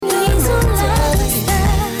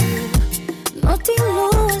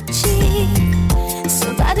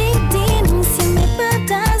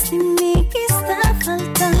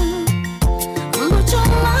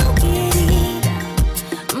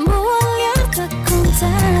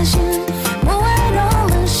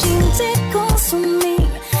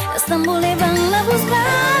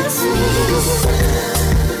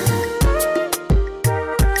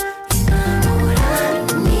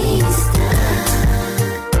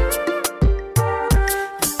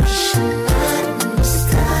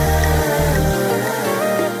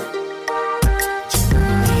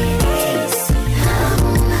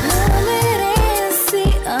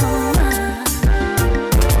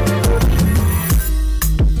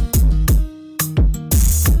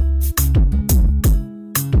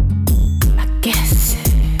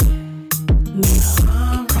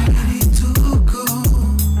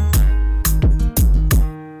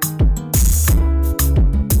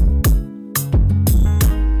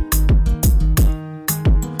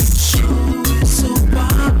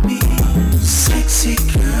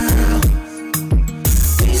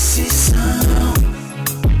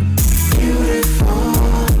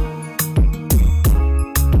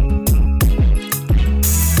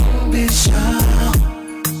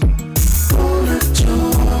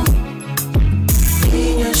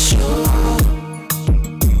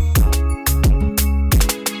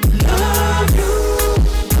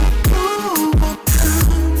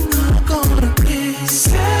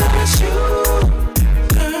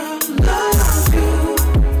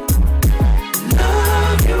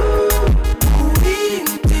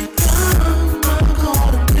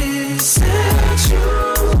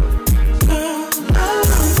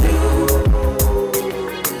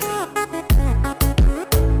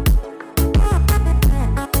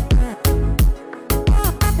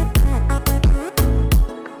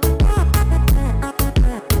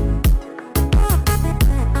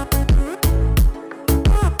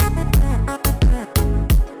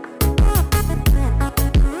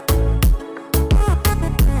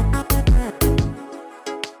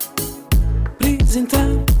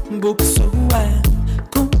boa pessoa,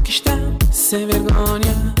 conquistar sem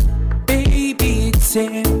vergonha. Baby,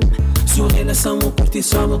 dizer, sua relação ou curtir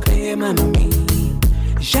só vou querer a mim.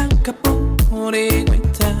 Já acabou por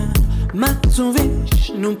aguentar, mais uma vez,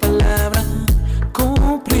 numa palavra,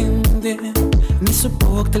 compreender. Nisso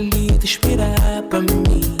pouco te ali te esperar para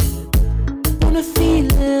mim. Uma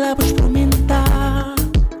fila vou experimentar,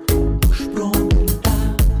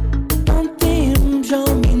 um tempo já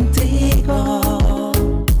me entregou.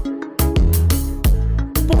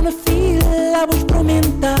 Uma fila vou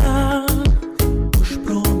experimentar,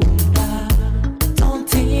 don't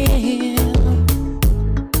tempo.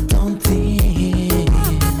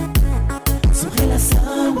 Sua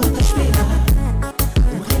relação vou te esperar,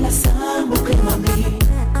 uma relação vou queimar mim.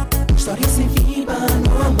 História sem fim para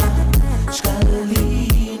não amar. Escala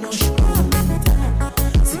ali, não experimenta.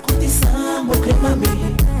 Se condição, vou queimar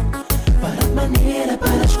mim. Para a maneira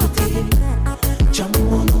para escutar.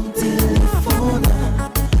 Chamo no telefone.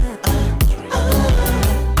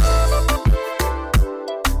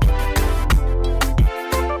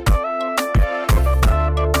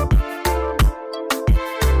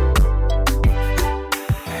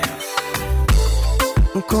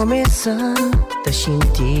 Começa a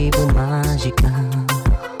sentir mágica.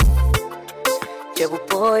 Chego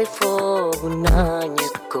põe fogo na minha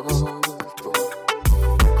corpo.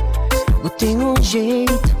 Eu tenho um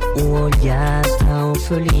jeito, um olhar tão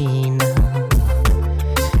felina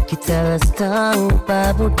que traz tão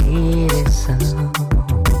para boa direção.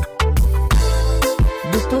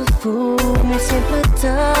 Do perfume sempre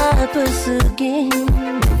tá perseguindo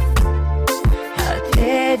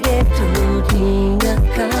até dentro de minha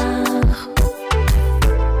carro.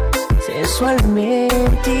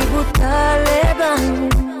 Sensualmente botar levando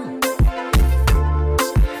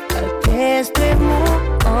até extremo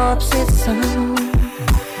obsessão.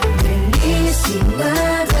 Belíssima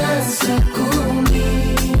dança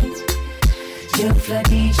comigo. Janfla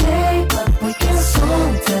DJ pra que o som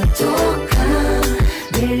tá tocando.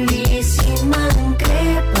 Belíssima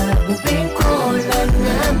crepa, o bem cola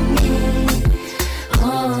na minha.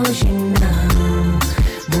 Hoje não,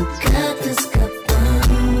 boca te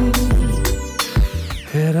escapando.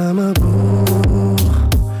 Era uma boa,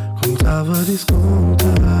 contava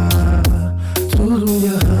descontar tudo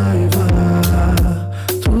minha raiva,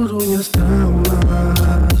 tudo minhas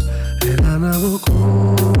traumas. Era na boca,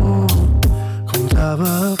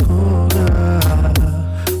 contava afogar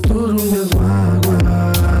tudo minhas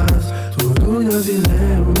mágoas, tudo minhas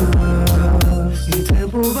dilemas. E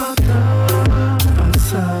tempo bacana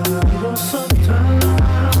passar, não soltar,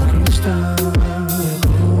 conquistar. Meu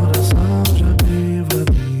coração já vive a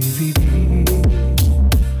dividir.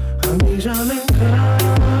 A mim já nem quer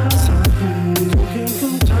saber com quem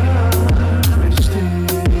cantar.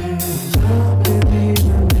 Tristeza, perdida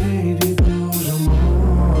na lei do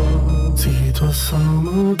amor. Situação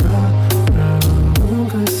mudar, pra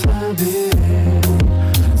nunca saber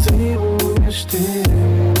se vou estar.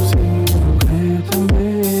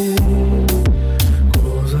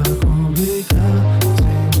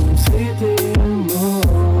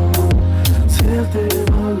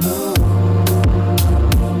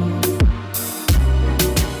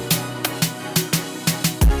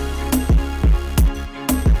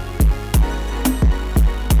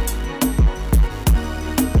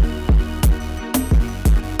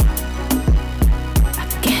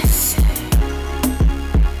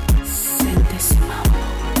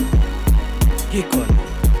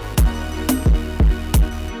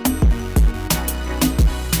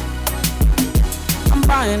 I'm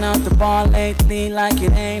buying out the bar lately like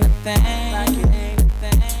it ain't a thing.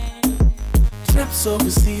 Trips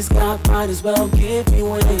overseas, God might as well give me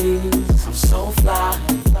wings. I'm so fly.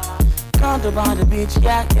 Condo by the beach,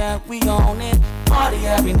 yeah, we own it. Party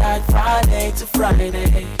every night, Friday to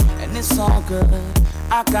Friday, and it's all good.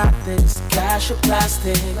 I got this cash or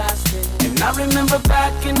plastic. And I remember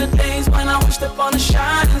back in the days when I wished upon a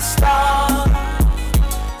shining star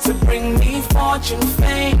to bring me fortune,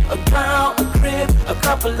 fame, a girl, a crib, a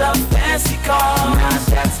couple of fancy cars. Now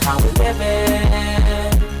that's how we're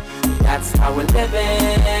living. That's how we're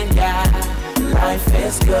living, yeah. Life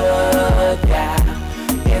is good, yeah.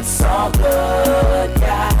 It's all good,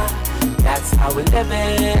 yeah. That's how we're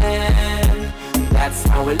living. That's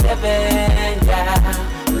how we're living, yeah.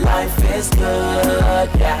 Life is good,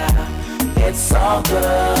 yeah. It's all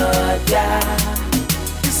good, yeah.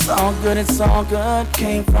 It's all good, it's all good.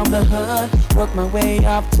 Came from the hood, worked my way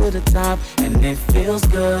up to the top, and it feels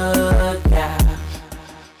good, yeah.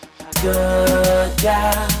 Good,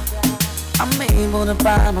 yeah. I'm able to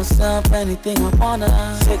buy myself anything I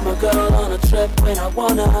wanna. Take my girl on a trip when I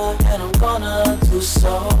wanna, and I'm gonna do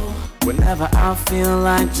so whenever I feel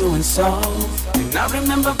like doing so. And I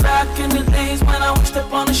remember back in the days when I wished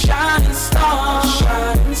upon a shining star,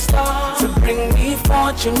 to bring me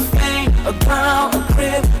fortune, fame, a girl, a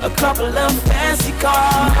crib, a couple of fancy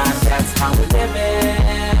cars. Now that's how we're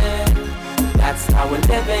living. That's how we're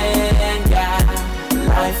living, yeah.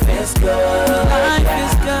 Life is good, life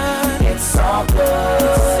is good. It's all good,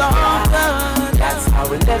 it's all good. That's how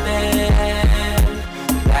we're living.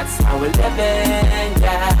 That's how we're living,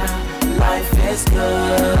 yeah. Life is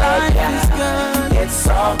good, life is good. It's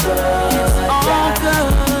all good, it's all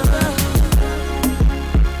good.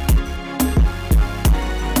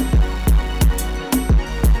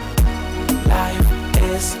 Life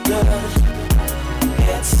is good.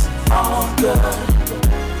 It's all good.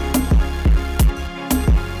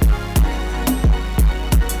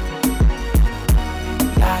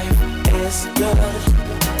 Good.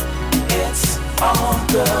 It's all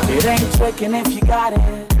good. It ain't tricking if you got it.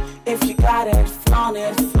 If you got it, flaunt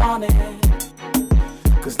it, flaunt it.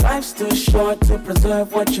 Cause life's too short to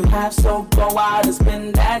preserve what you have, so go out and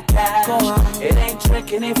spend that cash. It ain't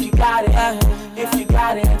tricking if you got it. If you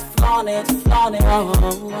got it, flaunt it, flaunt it.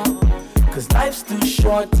 Cause life's too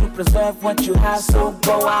short to preserve what you have, so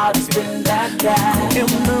go out and spend that cash. Eu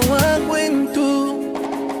não aguento.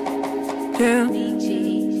 Yeah.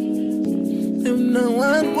 Eu não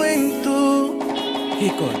aguento.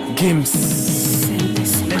 Games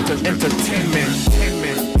Entertainment.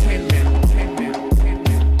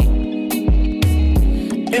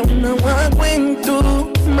 Eu não aguento,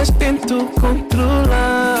 mas tento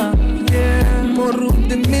controlar. Morro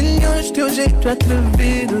de milhões, teu jeito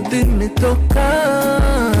atrevido de me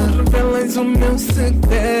tocar. Revelas o meu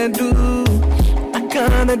segredo a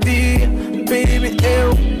cada dia. Baby,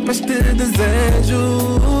 eu mais te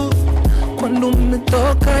desejo. Quando me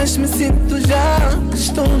tocas, me sinto já que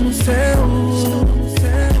estou no céu.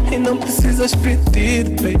 E não precisas pedir,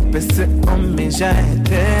 baby, esse homem já é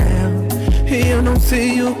teu. E eu não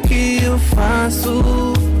sei o que eu faço.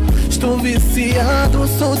 Estou viciado,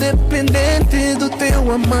 sou dependente do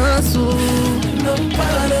teu amasso. Não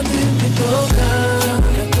para de me tocar.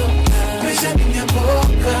 Beija minha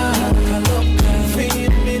boca. Vem e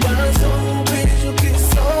me dá um beijo que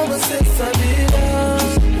só você saberá.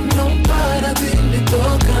 Não para de me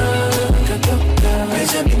tocar.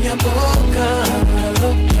 Beija minha boca.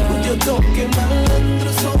 O teu toque malandro,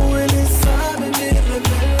 só ele sabe me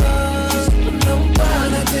revelar. Não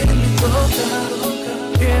para de me tocar.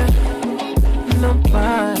 Yeah. Não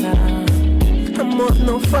para. Amor,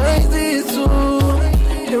 não faz isso.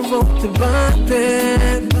 Eu vou te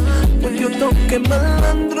bater. Porque eu toque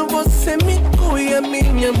malandro, você me cuida,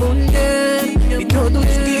 minha mulher. E todos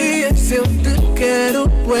os dias eu te quero,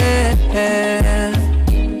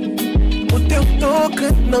 o teu toque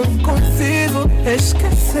não consigo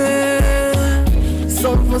esquecer.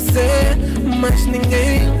 Só você, mais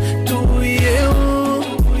ninguém, tu e eu.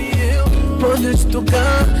 Podes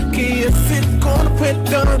tocar que esse corpo é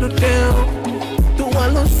todo teu. Tu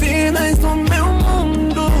alucinas o meu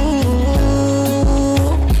mundo.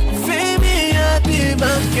 Vem minha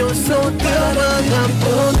diva que eu sou teu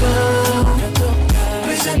vagabundo.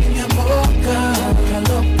 Beija minha boca.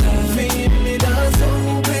 Vem e me dá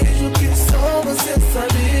um beijo que só você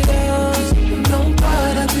saberá. Não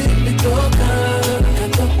para de me tocar.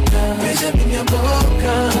 Beija minha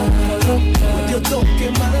boca. O teu toque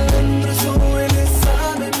malandro, só ele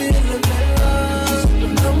sabe me revelar.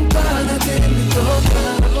 Não para de me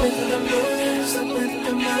tocar.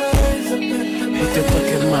 Aperta mais. O teu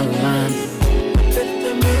toque é malandro.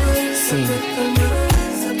 Sim.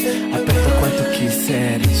 Aperta quanto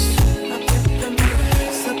quiseres.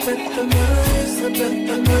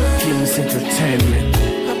 Games Entertainment.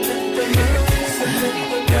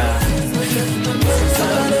 Yeah.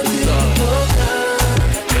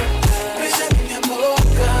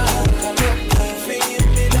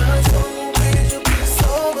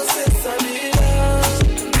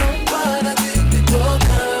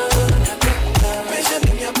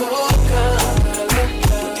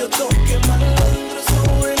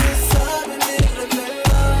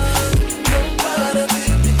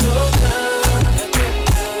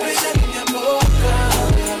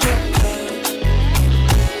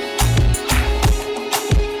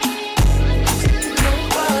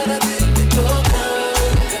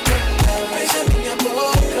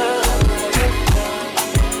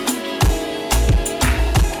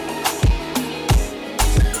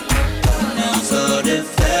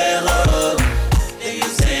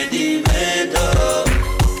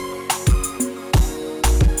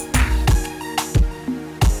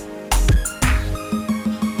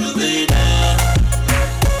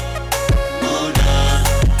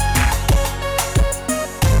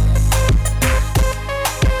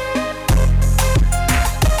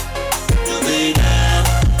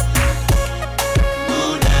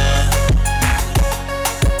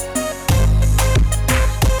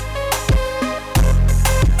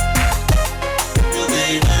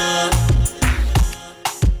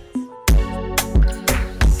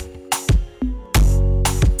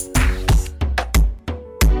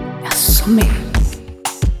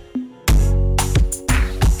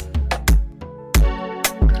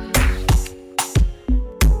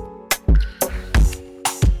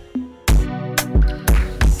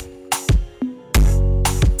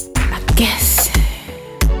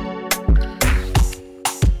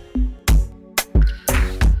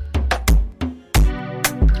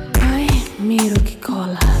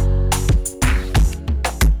 MiroKikola.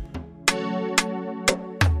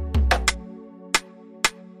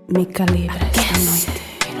 Me calibra esta noite.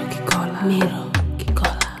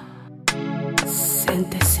 MiroKikola.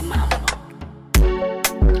 Sente esse mambo.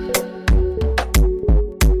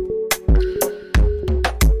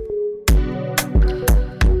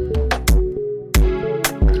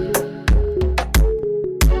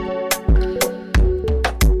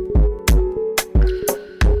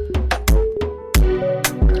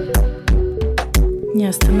 Не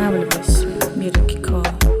останавливайся, MiroKikola.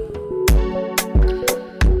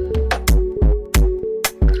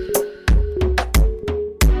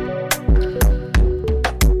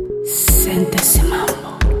 Sente esse mambo.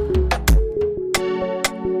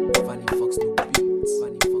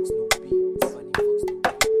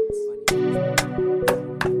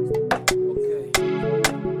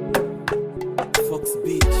 Fox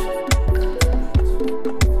Beach,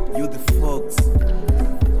 You the Fox,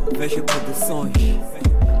 Veja Produções,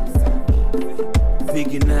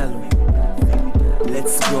 Big Nelo,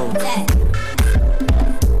 let's go.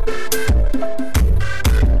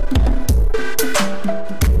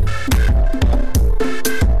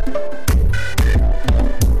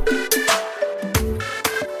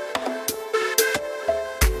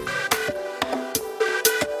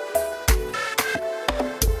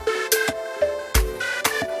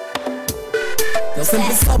 Eu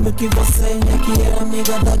sempre soube que você é que é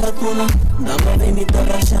amiga da gatuna. Não pra vir me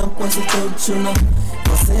torrachar com esse teu tchuna.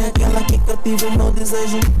 Você é aquela que cativa o meu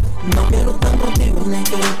desejo. Não quero estar contigo, nem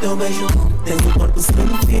quero teu beijo. Tens um corpo slim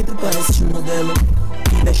fit, pareces modelo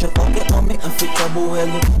que deixa qualquer homem a ficar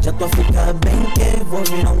boelo. Já tô a ficar bem que vou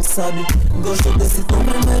virar um sábio. Gosto desse tom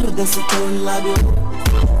vermelho, desse teu lábio.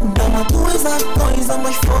 Dá-me tuas a coisa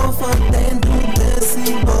mais fofa dentro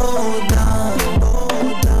desse boda.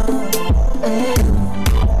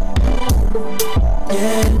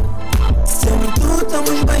 Yeah. Se eu e tu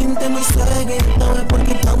estamos bem, temos swag, então é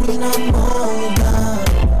porque estamos na moda.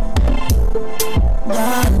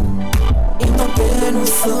 Então quero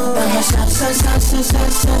só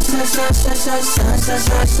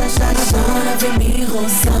agora vem me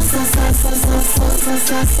roçar.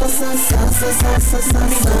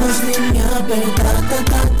 Me apertar.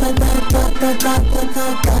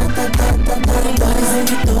 Agora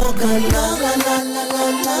me toca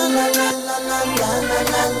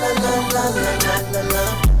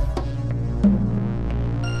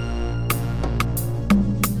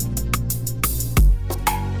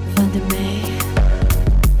Vandemei,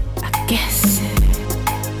 aquece.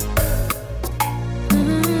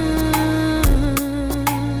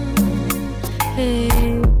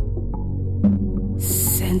 Hey.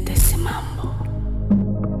 Sente esse mambo.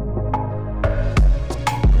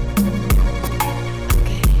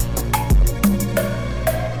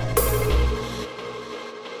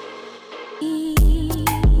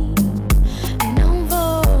 Não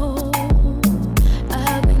vou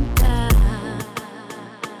aguentar.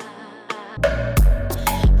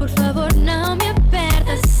 Por favor, não me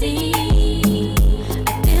aperta assim.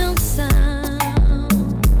 A tensão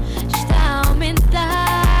está a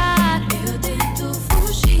aumentar. Eu tento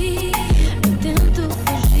fugir. Tento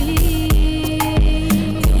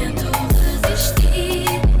resistir.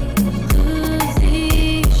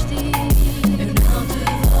 Eu não te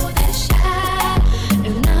vou deixar.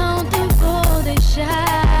 Eu não te vou deixar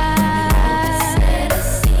ser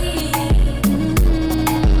assim.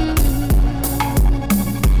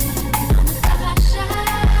 Não me tarraxar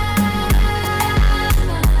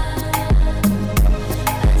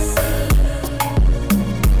assim.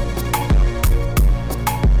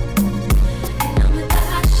 Não me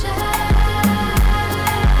tarraxar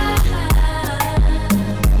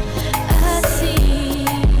assim.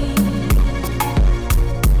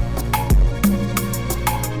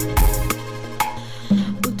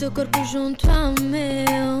 O teu corpo junto ao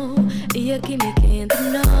meu e a química entre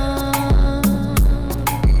nós.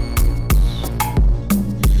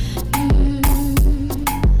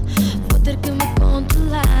 Vou ter que me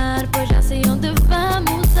controlar, pois já sei onde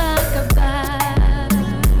vamos acabar.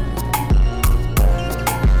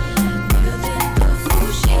 Eu tento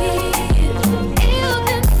fugir.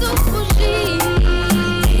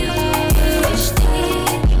 Resistir.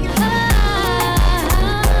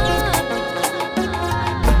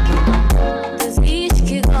 Diz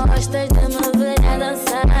que gostas de me ver a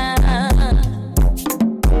dançar.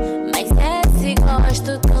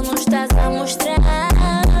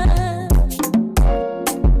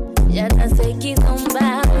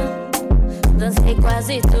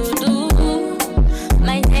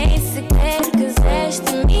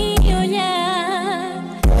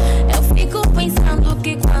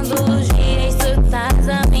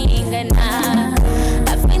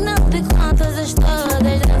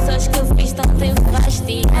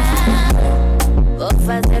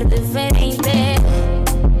 diferente,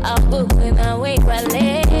 algo que não é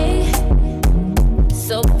igualei.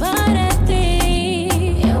 Só para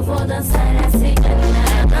ti, eu vou dançar assim,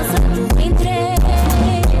 a dança do ventre.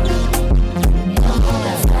 Eu vou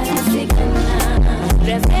dançar assim,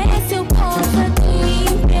 pra ver se eu posso te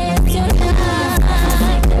impressionar.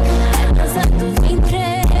 A dança do ventre.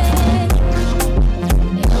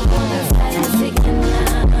 Eu vou dançar assim,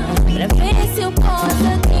 pra ver se eu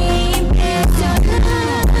posso te impressionar.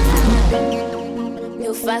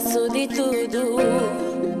 Eu faço de tudo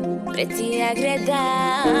pra te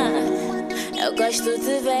agradar. Eu gosto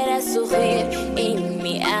de ver a sorrir e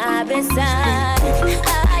me abraçar.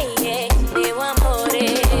 Ai, meu amor,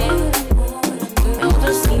 meu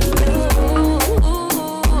docinho.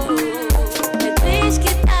 Me diz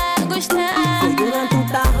que tá a gostar. Durante o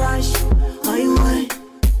tarras, ai ué.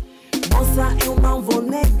 Moça, eu não vou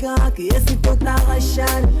negar que esse teu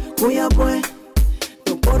tarrachar, cuia bué.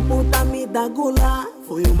 Teu corpo tá me dá gula.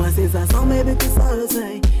 Foi uma sensação, baby, que só eu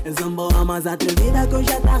sei. És a boa mais atrevida que eu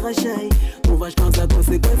já tarrachei. Tu vais causar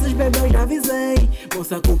consequências, baby, eu já avisei.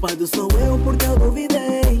 Moça, culpado sou eu porque eu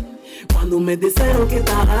duvidei. Quando me disseram que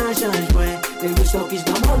tarrachas, ué. Desde os toques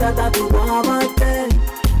da moda tá tudo a bater.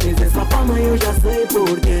 Tens essa fama e eu já sei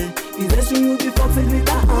porquê. Fizeste um de fox e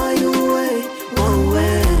grita ai ué,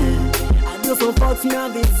 ué. Adilson Fox me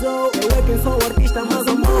avisou. Eu é quem sou o artista, mas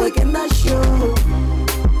o mal é quem nasceu.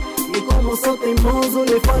 E como sou teimoso,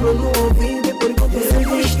 lhe falo no ouvido e pergunto se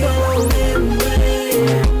gostou.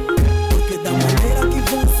 Porque da maneira que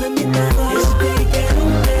você me tarraste, quero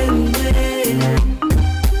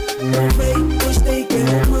provei, gostei,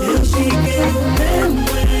 quero mais, quero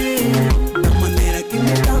da maneira que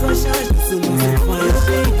me tarrachaste, isso não se faz.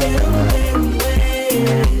 Quero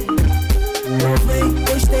provei,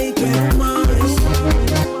 gostei, quero mais.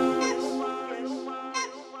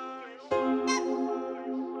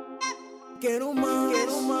 Quero mais,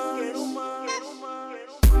 quero mais, quero mais.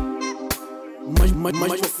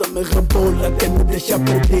 Mas você me rebola até me deixar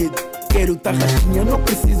perdido. Quero tarraxinha, não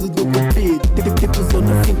preciso do cupido. Tipo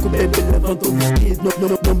zona 5, baby, levanta o vestido.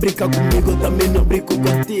 Não brinca comigo, eu também não brinco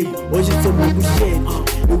contigo. Hoje somos gênios,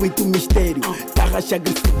 eu e tu mistério. Tarraxa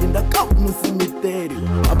agressiva, ainda calmo no cemitério.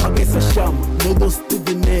 Apaga essa chama, meu doce de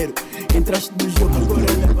dinheiro. Entraste no jogo,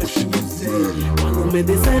 agora levas o zero. Quando me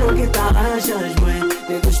disseram que tarraxas, ué.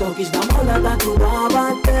 Dentro dos toques da moda tá tudo a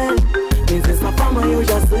bater. Tens essa fama e eu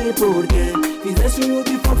já sei porquê. Fizeste um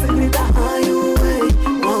de fox e grita ai ué.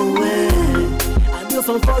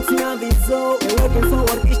 Adilson Fox me avisou. Eu é quem sou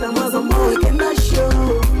o artista, mas o mal é quem nasceu.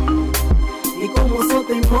 E como sou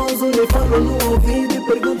teimoso, lhe falo no ouvido e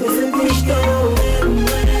pergunto se gostou.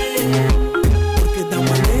 Porque da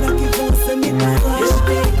maneira que você me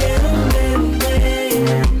tarraste, quero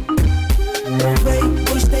provei,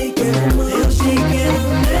 gostei, quero mais, quero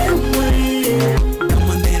da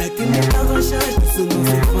maneira que me tarrachaste, isso não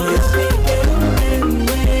se faz.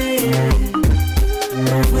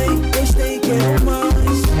 Provei, gostei, quero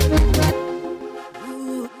mais.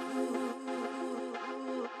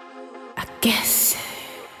 Aquece,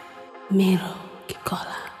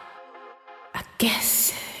 MiroKikola.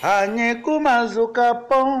 Aquece. Anyeku mazuka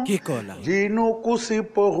pon, Kikola. jinuku si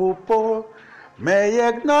porupo,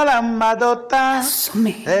 meyek no la madota,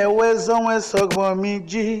 Assume. ewezon esogbo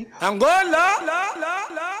miji. Angola.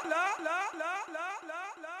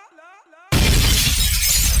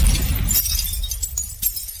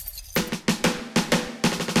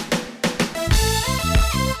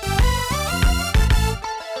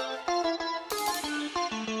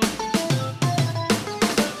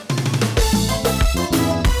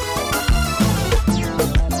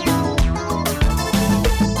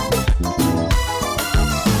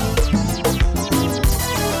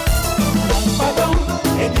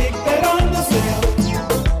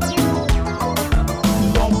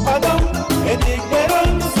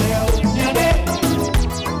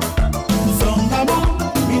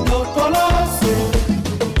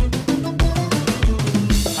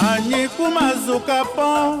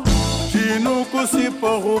 Kapon, jinuku si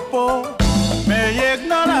porupo, meyek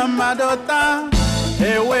no la madota,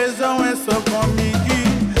 ewezon esogomigi,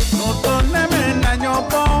 no tone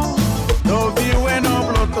menanyopon, do viwe no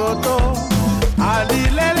blototo,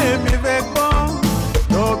 alilele mi vekon,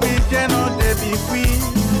 do bije no debikwi,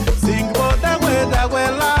 singbo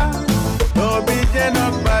dagwela, do bije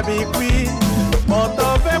no babikwi,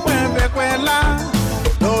 moto vekwela,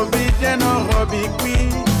 do bije no robikwi.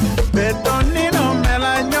 Betonino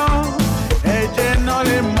melanyo, eje no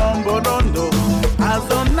le mombodondo,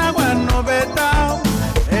 azona guano beta,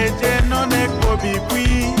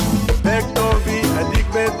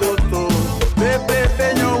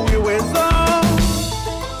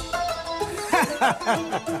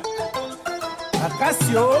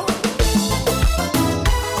 Acacio.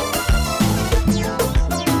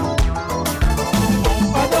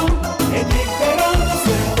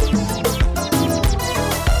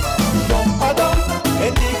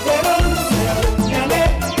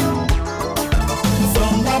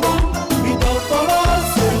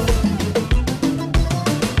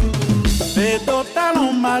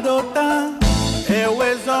 Madota,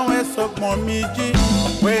 ewezon esok momiji,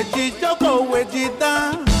 weji joko weji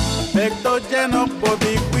da, vector jeno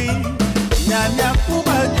bobikwi, nyanya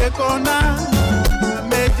kuba jekona,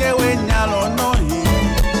 meje we nyalo nohi,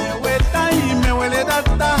 weta ime wele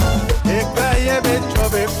data, ekaye be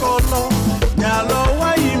chobe kolo, nyalo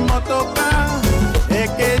wa imotoka,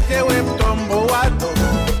 ekeje we tombo wato,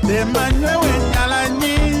 de manywe we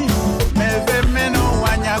nyalani, meze meno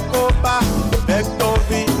wanyakoba.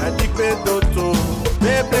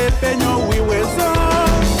 Bebe penho we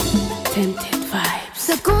Tempted vibes.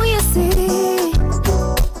 Te conheci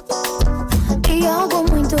e algo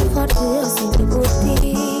muito forte eu senti por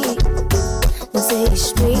ti. Não sei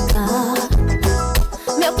explicar.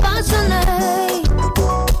 Me apaixonei.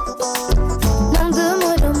 Não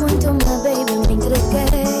demorou muito, my baby, me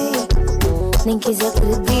entreguei. Nem quis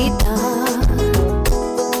acreditar.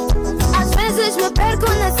 Às vezes me perco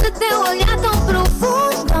nesse teu olhar tão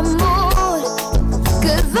profundo, amor.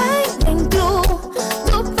 Que vem dentro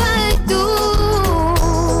do peito.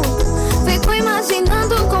 Fico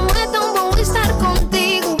imaginando como é tão bom estar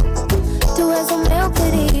contigo. Tu és o meu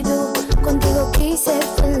querido, contigo quis ser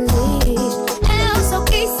feliz. Eu só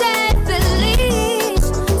quis ser feliz,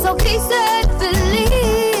 só quis ser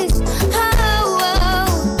feliz. Oh, oh,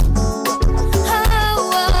 oh,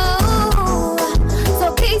 oh.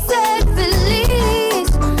 Só quis ser feliz,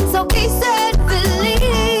 só quis ser feliz.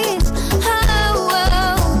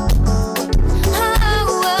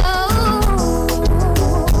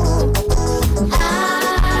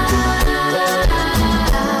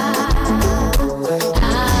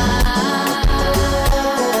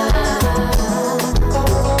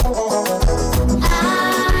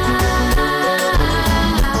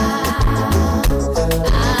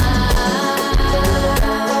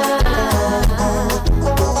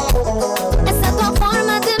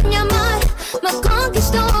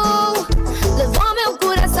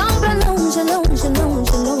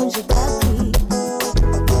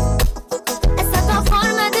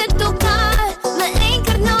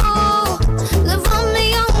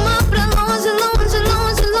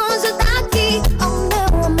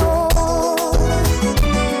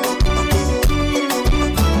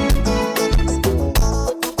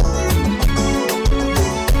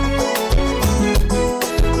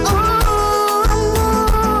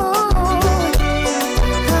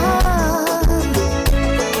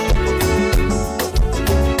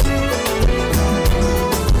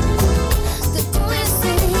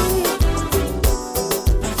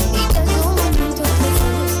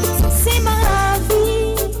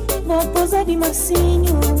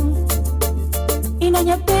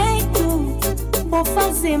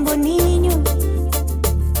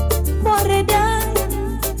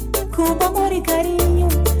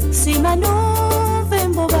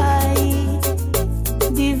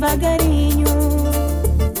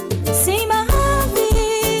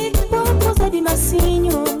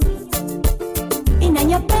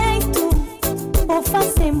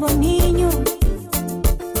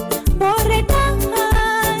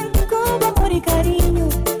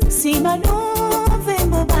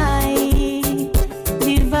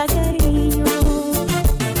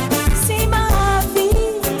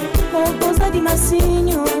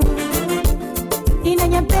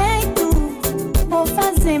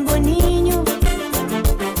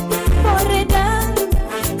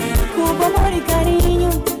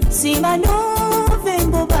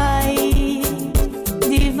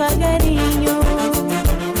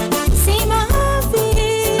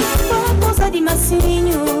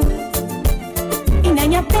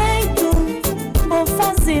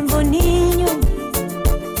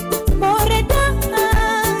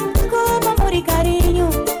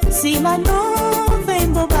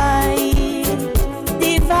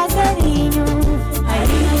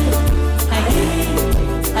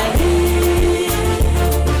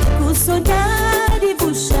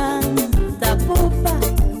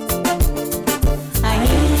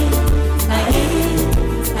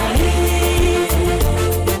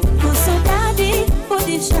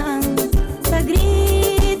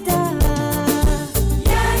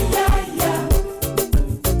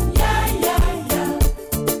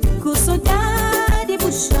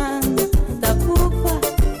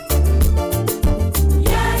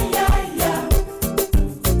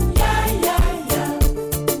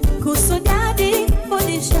 Daddy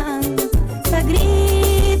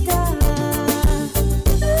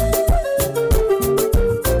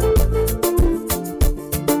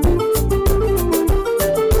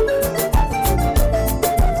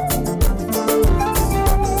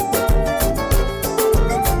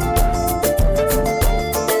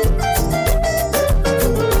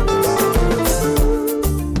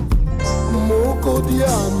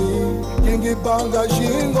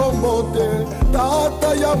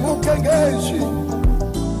ya mukengeji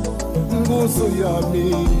nguzo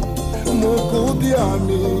yami mukudi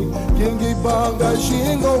yami kingi banga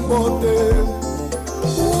shingo mbote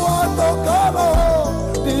watokalo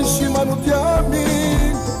dishimanu yami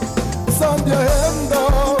sandia henda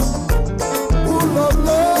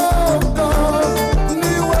uloloka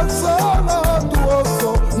niwe sana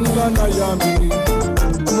tuoso ngana yami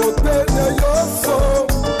motene yoso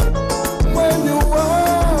mwenye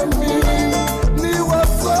wami niwe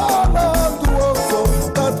sana tuoso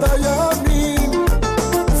tata yami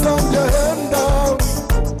sandia henda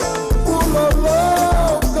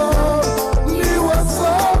uloloka niwe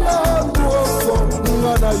sana tuoso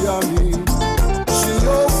ngana yami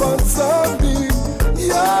shio fansambi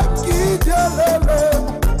ya kijalele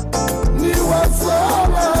niwe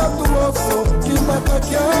sana tuoso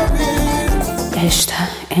kimakakiami. Esta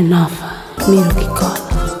é nova, MiroKikola.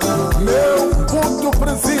 Meu culto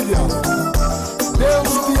Brasília,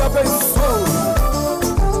 Deus te abençoe.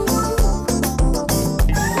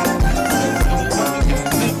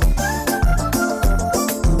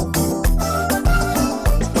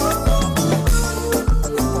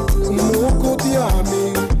 Mukudiami,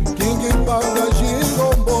 King Banga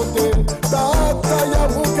Jingombote, Tata ya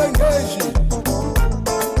Mukengeji,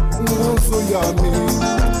 Musuyami,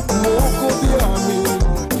 Mukudiami,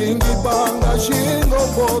 King Banga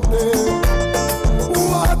Jingombote,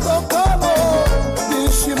 Watokano,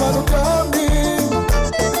 Ishimanu Kami,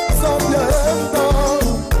 Sabia Henda,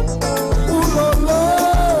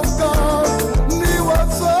 Uloloka,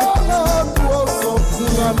 Niwasana Tuoso,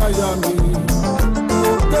 Ngana Yami.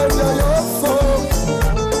 Teja yoso,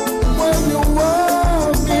 mwenye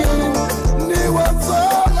wami, niwe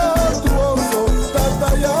sana tuoso, tata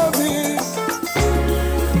yami.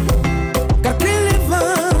 Quer quem leva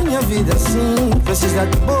minha vida assim, precisa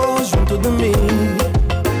de boa junto de mim.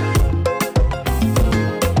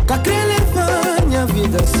 Quer quem leva minha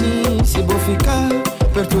vida assim, se vou ficar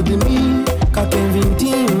perto de mim, cá quem vim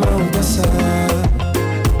te maldaçar.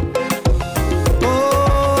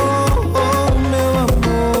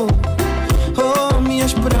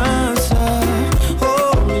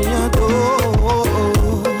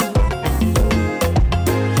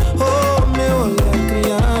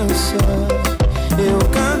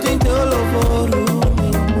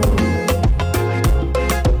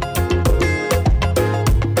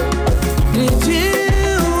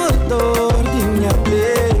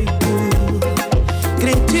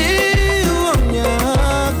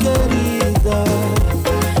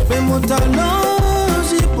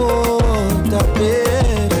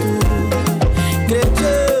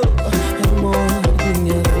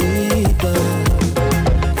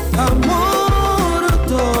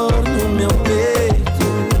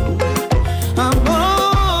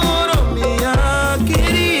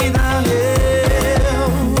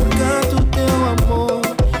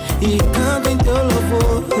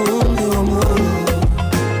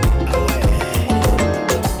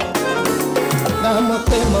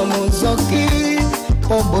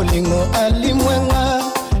 Obolingo alimwenga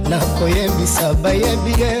na koyebisa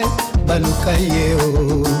bayebie baluka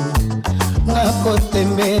yeo ngako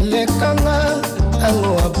tembelekanga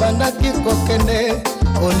tango abandaki kokende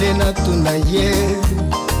ole natuna ye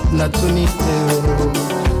natuni teo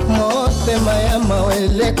motema ya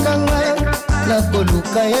mawelekanga na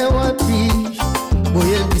koluka ye wapi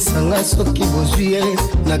boyebisanga soki bozwi ye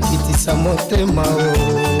nakitisa motema o.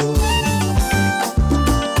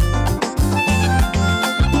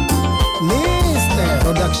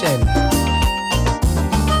 Production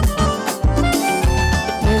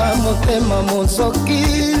nga motema monsoki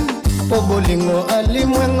po bolingo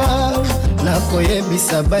alimwenga na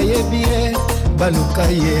koyebisa bayebie baluka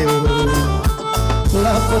ye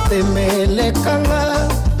nga kotemelekanga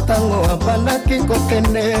tango abandaki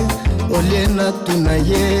kokende olie natuna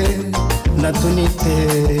ye natuni te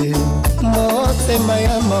motema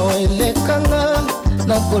ya mawelekanga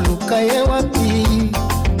na koluka ye wapi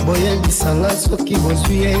boyebisanga soki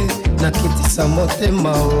bozwi ye nakitisa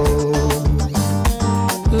motema o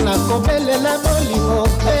nakobelela bolingo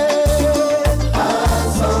te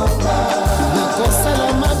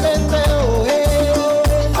nakosala mabe te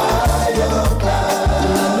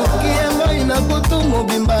naluki ye moi na butu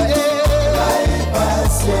mobimba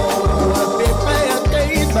wapepa ya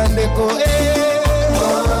tei bandeko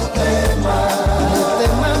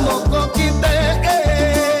motema mokoki te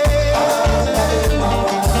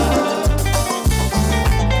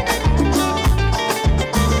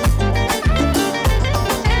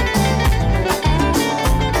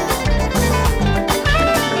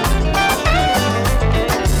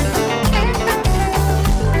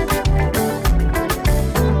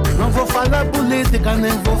política,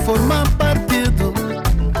 nem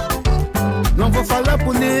Não vou falar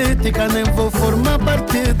política, nem vou formar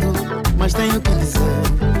partido, mas tenho que dizer,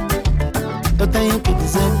 eu tenho que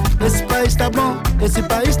dizer, esse país tá bom, esse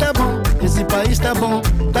país tá bom, esse país tá bom,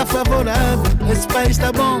 tá favorável, esse país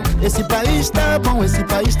tá bom, esse país tá bom, esse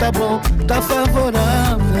país tá bom, tá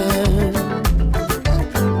favorável.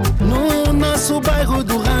 No nosso bairro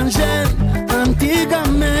do Rangel,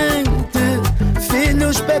 antigamente,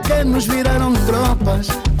 filhos pequenos viraram tropas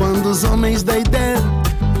quando os homens da ideia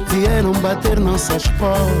vieram bater nossas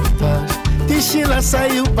portas. Tichila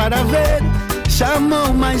saiu para ver, chamou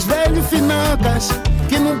o mais velho Finocas,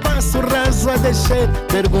 que num passo raso a descer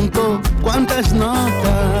perguntou quantas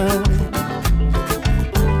notas.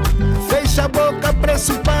 Fecha a boca,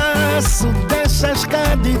 pressa o passo, deixa a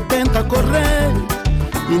escada e tenta correr.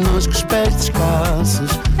 E nós com os pés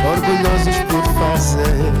descalços, orgulhosos por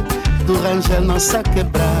fazer do Rangel nossa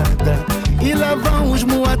quebrada. E lá vão os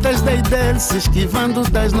muatas da IDEL se esquivando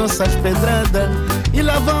das nossas pedradas. E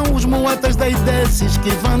lá vão os muatas da IDEL se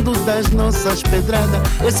esquivando das nossas pedradas.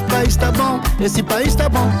 Esse país tá bom, esse país tá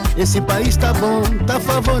bom, esse país tá bom, tá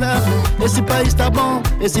favorável. Esse país tá bom,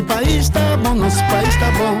 esse país tá bom, nosso país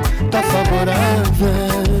tá bom, tá favorável.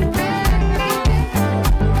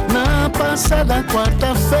 Na passada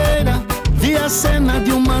quarta-feira vi a cena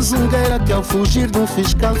de uma zungueira que ao fugir de um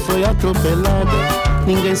fiscal foi atropelada.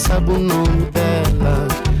 Ninguém sabe o nome dela,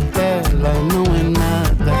 ela não é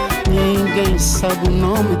nada. Ninguém sabe o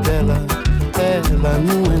nome dela, ela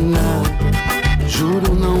não é nada.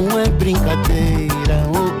 Juro, não é brincadeira,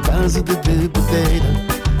 ou caso de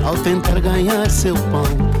bebedeira. Ao tentar ganhar seu pão,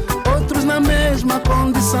 outros na mesma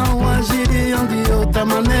condição agiriam de outra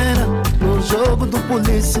maneira. No jogo do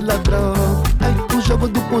polícia e ladrão, no jogo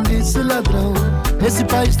do polícia e ladrão. Esse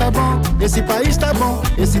país tá bom, esse país tá bom,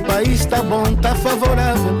 esse país tá bom, tá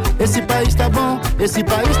favorável. Esse país tá bom, esse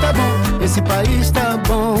país tá bom, esse país tá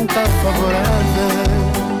bom, tá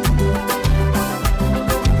favorável.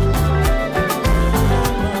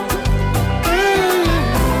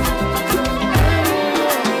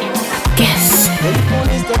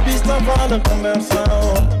 Telefonista, pista, fala, conversa.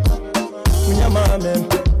 Cunha mame.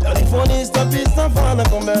 Telefonista, pista, fala,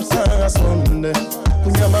 conversa. Assunde.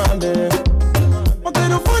 Cunha mame. O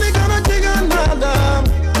telefone que não diga nada.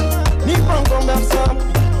 Nem pra conversar.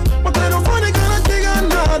 O telefone que não diga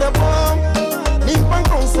nada, pô. Nem pra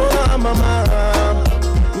consolar, mamãe.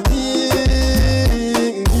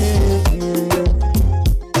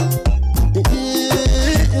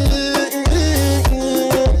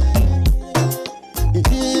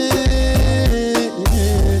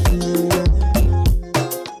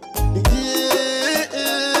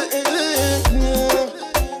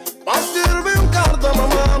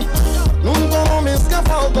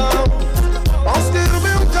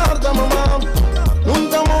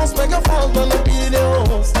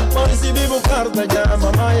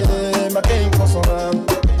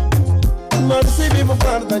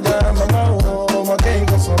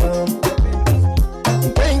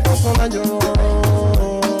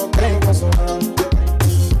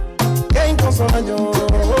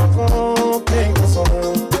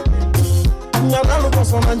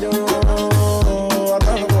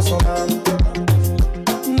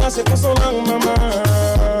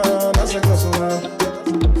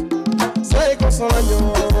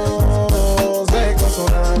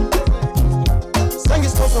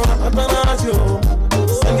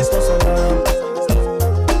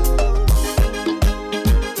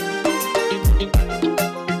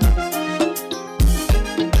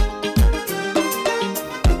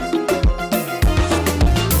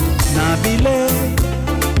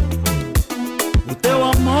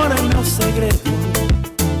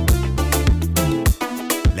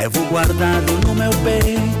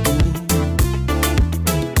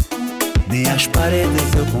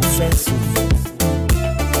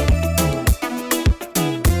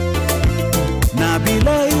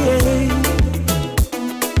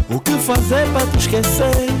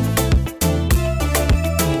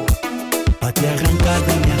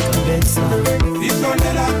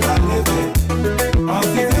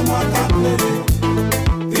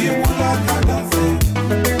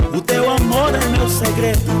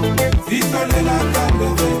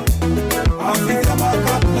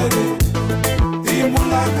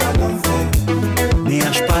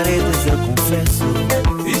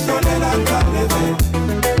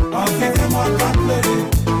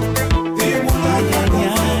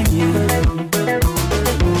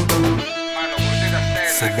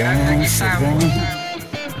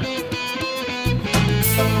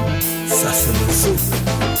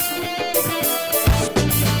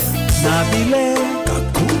 Nabilé,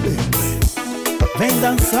 vem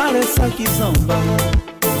dançar essa Kizomba.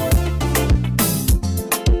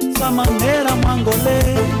 dessa maneira mangolê.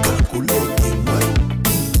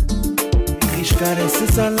 Riscar esse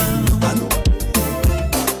salão.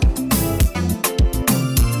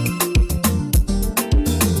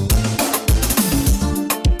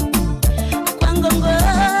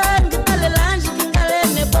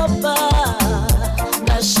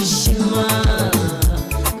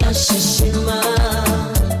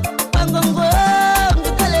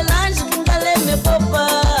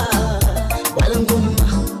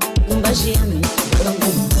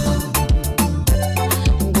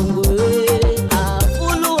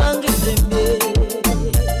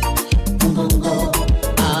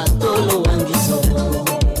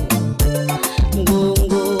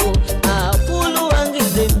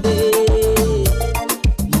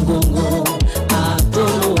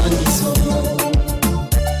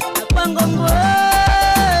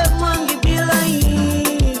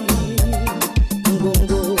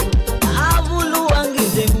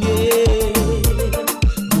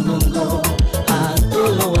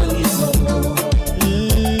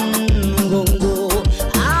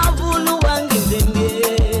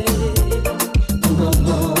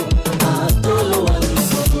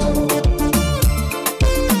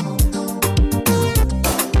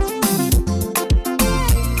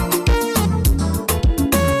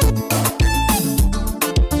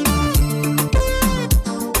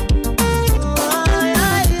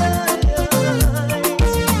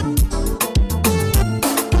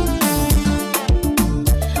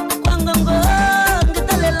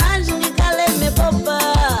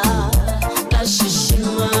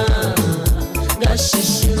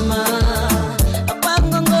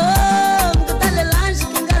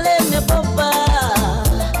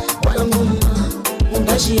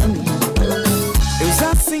 Eu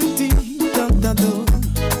já senti tanta dor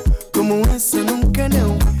como essa nunca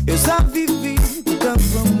não. Eu já vivi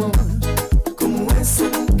tanto amor como essa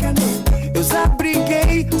nunca não. Eu já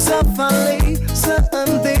briguei, já falei, já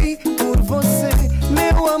andei por você.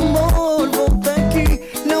 Meu amor, volta aqui,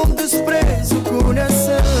 não despreze o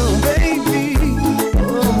coração, baby.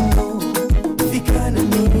 Oh, oh, fica na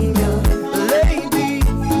minha lady.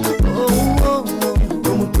 Oh, oh, oh,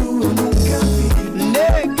 como tu eu nunca vi,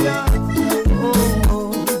 nega. Oh,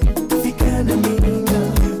 oh, fica na minha,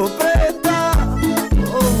 oh preta.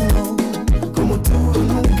 Oh, oh, como tu eu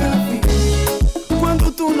nunca vi.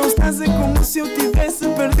 Quando tu não estás é como se eu tivesse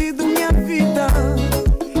perdido minha vida.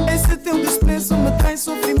 Esse teu desprezo me traz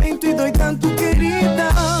sofrimento e dói tanto, querida.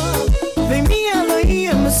 Vem minha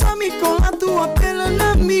rainha, me chame com a tua pele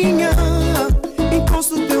na minha.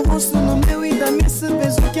 Encosto teu rosto no meu e dá-me esse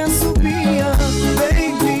beijo que assobia,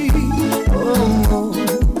 baby. Oh,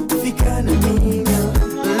 oh, fica na minha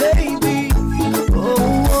lady. Oh,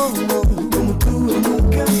 oh, oh, como tu eu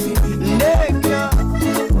nunca vi, nega.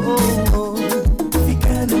 Oh, oh,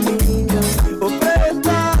 fica na minha, oh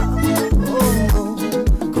preta. Oh,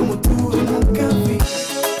 oh, como tu eu nunca vi.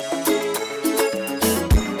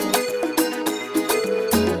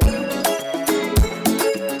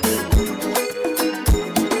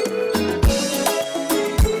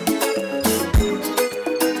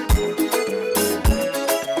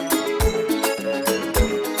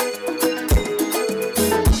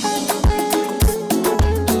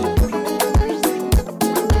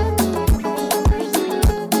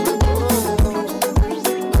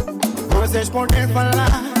 Vocês podem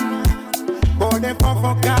falar, podem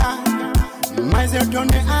fofocar, mas eu tô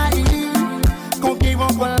nem aí com quem vou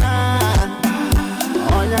falar.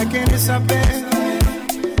 Olha, querem saber,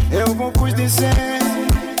 eu vou vos dizer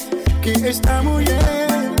que esta mulher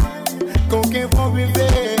com quem vou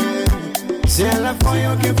viver, se ela foi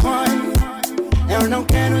ou que foi, eu não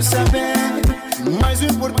quero saber. Mas o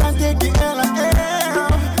importante é que ela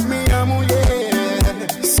é minha mulher.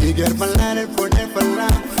 Se quer falar, ele pode falar.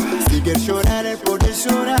 Se quer chorar, ele pode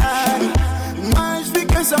chorar. Mas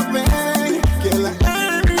fica sabendo que ela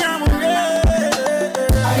é minha mulher.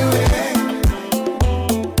 Ai, ué,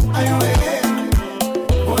 ai, ué.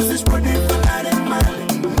 Vocês podem falar é mal,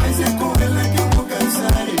 mas é com ela que eu vou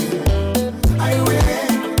casar. Ai, ué,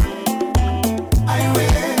 ai, ué.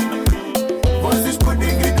 Vocês podem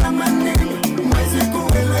reclamar nele, mas é com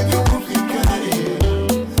ela que eu vou ficar.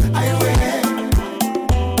 Ai, ué,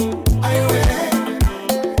 ai, ué.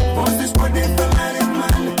 Vocês podem falar é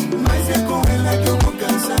mal, mas é com ela que eu vou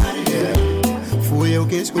casar. Fui eu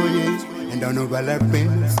que escolhi, então não vale a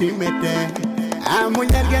pena se meter. A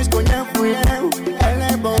mulher que escolhi fui eu. Ela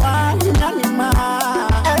é boa e animal.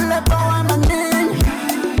 Ela é boa maninha,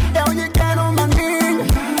 eu lhe quero maninha.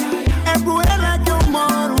 É por ela que eu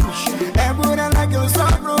moro, é por ela que eu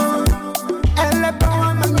sofro. Ela é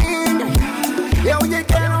boa maninha, eu lhe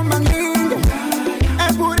quero maninha.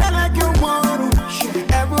 É por ela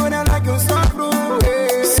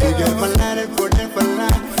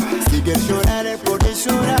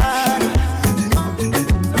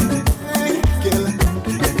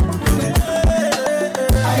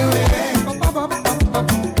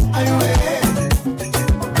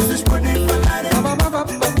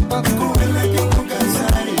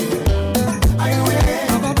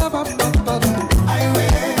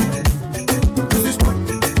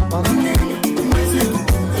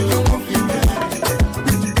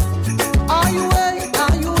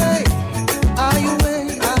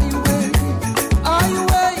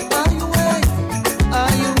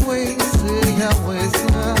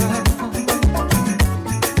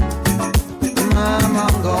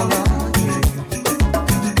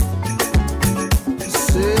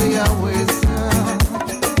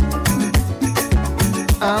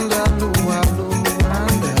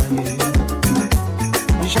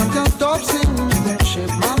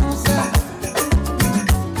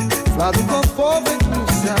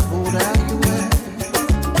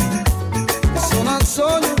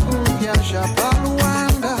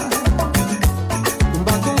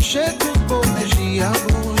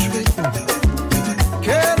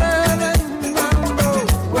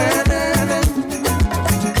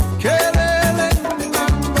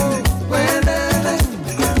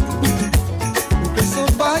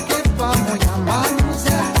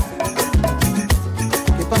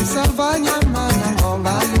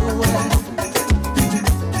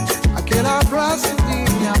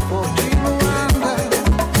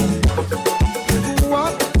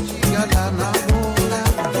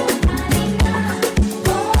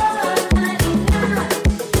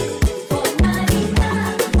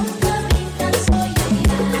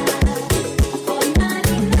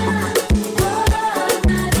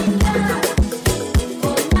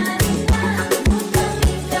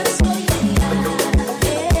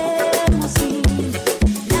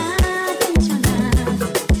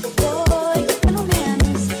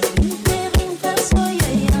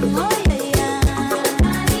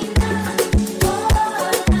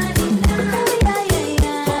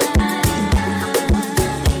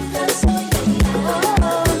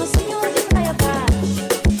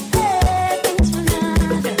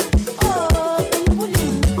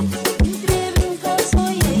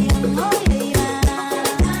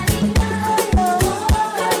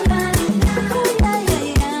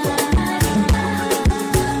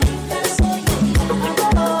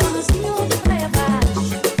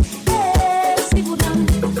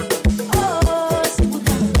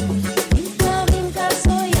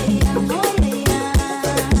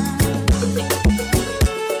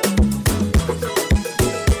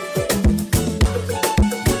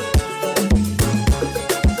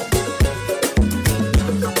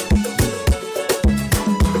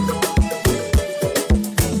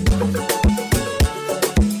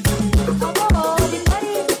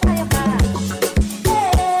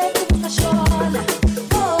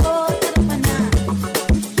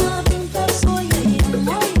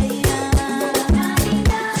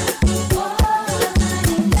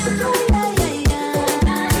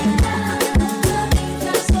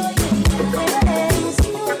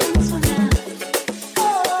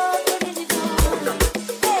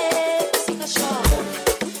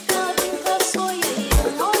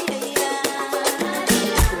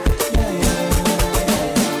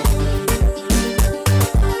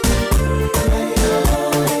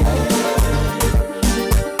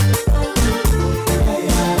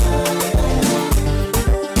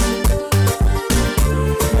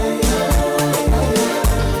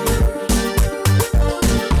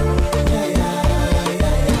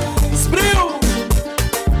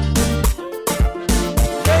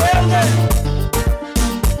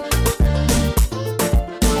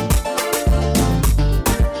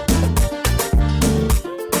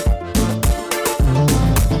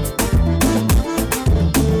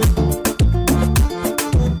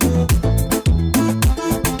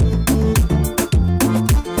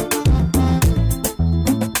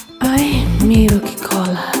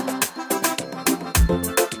MiroKikola.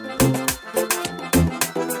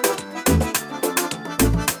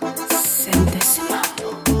 Sente esse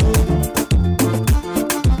mambo.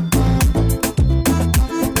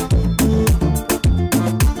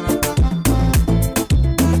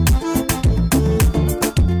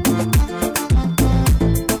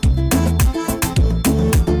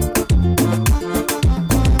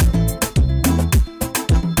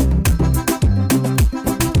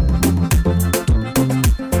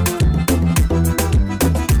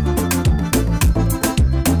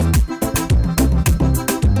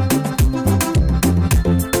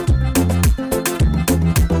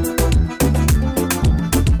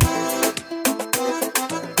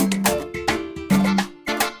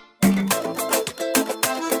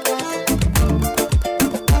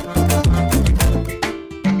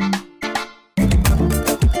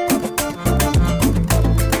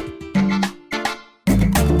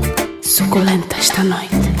 Suculenta esta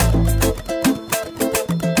noite.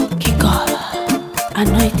 Kikola, a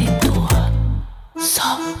noite é tua,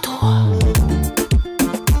 só tua.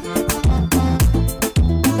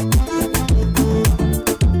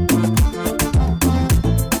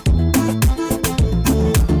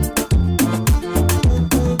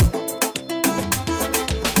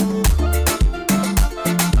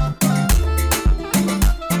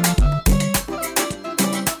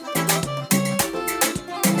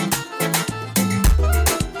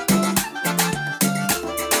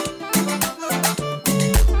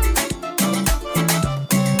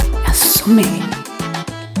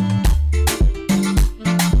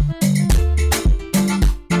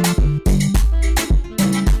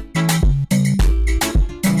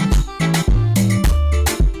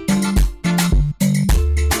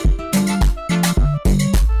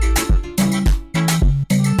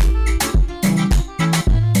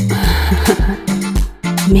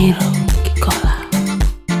 MiroKikola.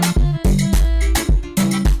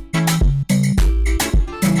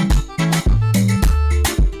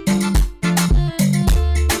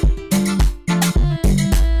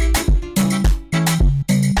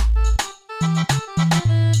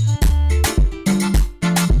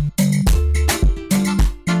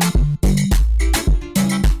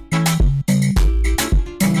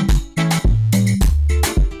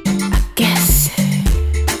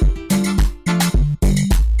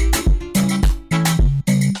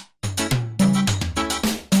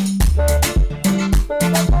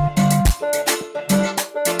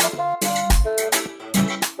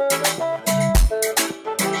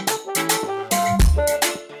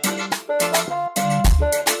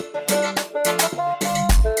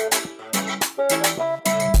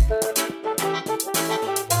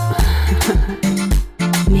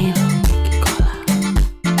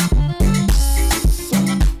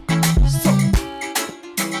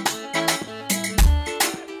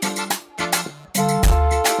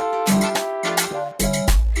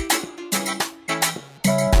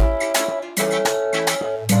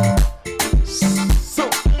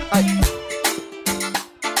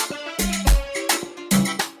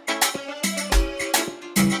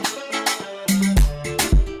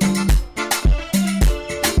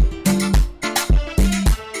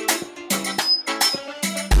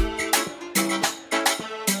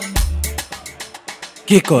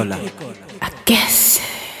 Kikola. I guess.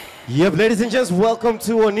 Yep, ladies and gents, welcome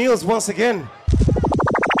to O'Neill's once again.